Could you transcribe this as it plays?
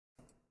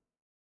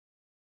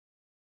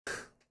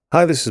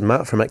Hi, this is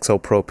Matt from Excel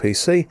Pro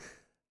PC,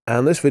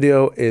 and this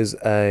video is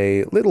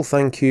a little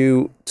thank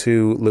you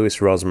to Lewis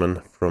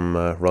Rossmann from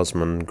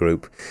Rossmann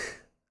Group.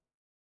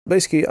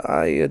 Basically,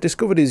 I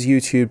discovered his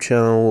YouTube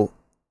channel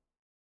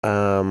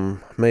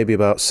maybe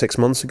about 6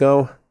 months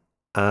ago,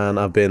 and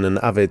I've been an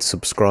avid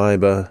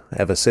subscriber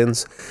ever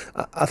since.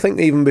 I think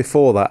even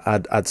before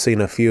that, I'd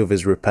seen a few of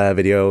his repair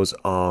videos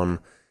on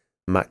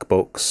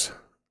MacBooks,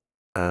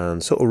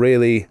 and sort of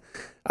really,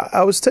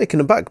 I was taken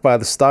aback by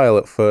the style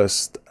at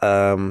first.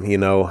 How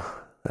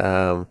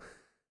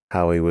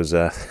he was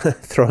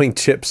throwing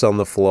chips on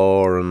the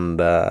floor,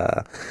 and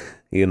I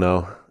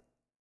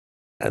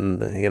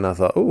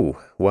thought, oh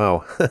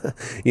wow,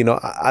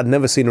 I'd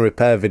never seen a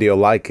repair video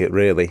like it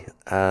really,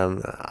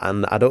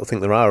 and I don't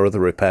think there are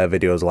other repair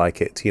videos like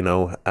it.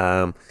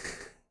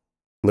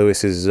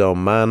 Lewis is his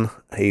own man.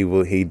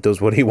 He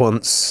does what he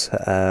wants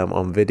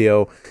on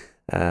video.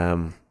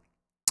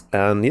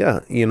 And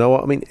yeah, you know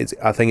what I mean.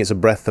 I think it's a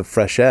breath of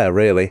fresh air,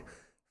 really,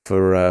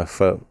 for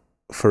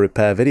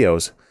repair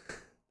videos.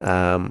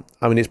 I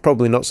mean, it's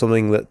probably not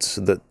something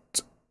that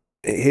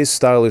his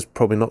style is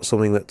probably not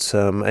something that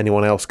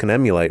anyone else can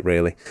emulate,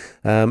 really.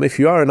 If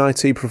you are an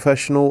IT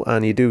professional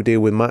and you do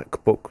deal with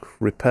MacBook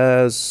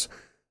repairs,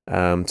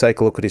 take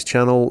a look at his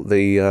channel.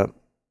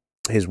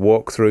 His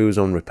walkthroughs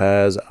on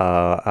repairs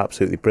are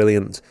absolutely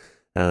brilliant,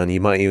 and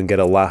you might even get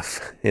a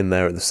laugh in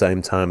there at the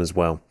same time as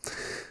well.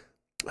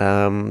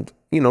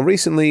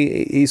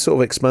 Recently he sort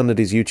of expanded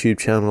his YouTube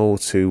channel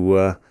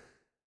to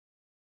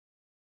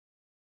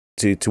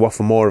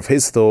offer more of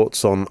his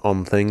thoughts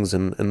on things,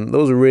 and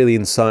those are really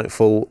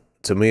insightful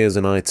to me as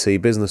an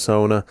IT business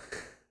owner.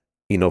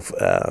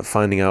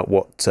 Finding out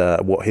what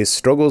his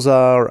struggles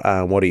are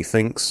and what he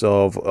thinks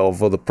of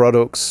other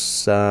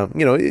products.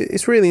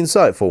 It's really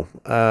insightful.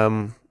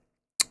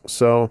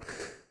 So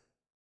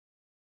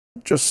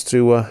just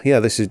to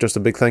this is just a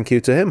big thank you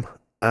to him.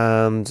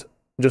 And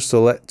just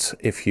to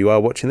if you are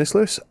watching this,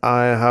 Lewis,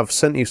 I have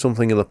sent you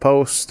something in the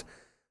post.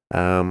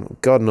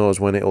 God knows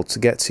when it'll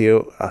get to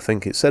you. I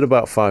think it said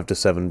about 5 to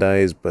 7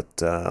 days,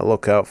 but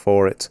look out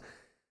for it.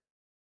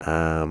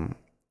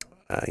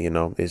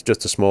 It's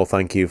just a small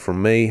thank you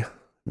from me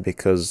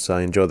because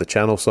I enjoy the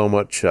channel so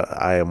much.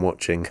 I am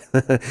watching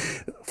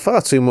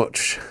far too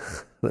much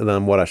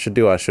than what I should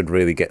do. I should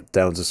really get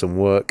down to some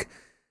work.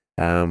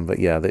 But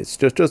yeah, it's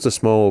just a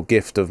small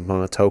gift of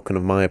my token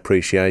of my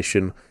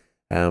appreciation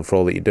for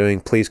all that you're doing.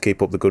 Please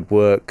keep up the good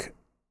work.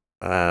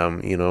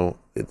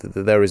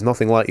 There is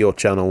nothing like your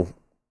channel,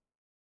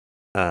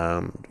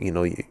 on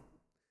YouTube.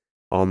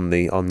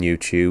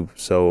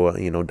 So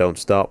don't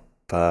stop.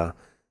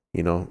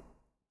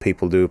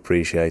 People do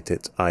appreciate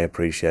it. I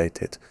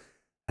appreciate it,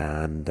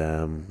 and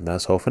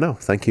that's all for now.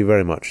 Thank you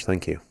very much.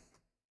 Thank you.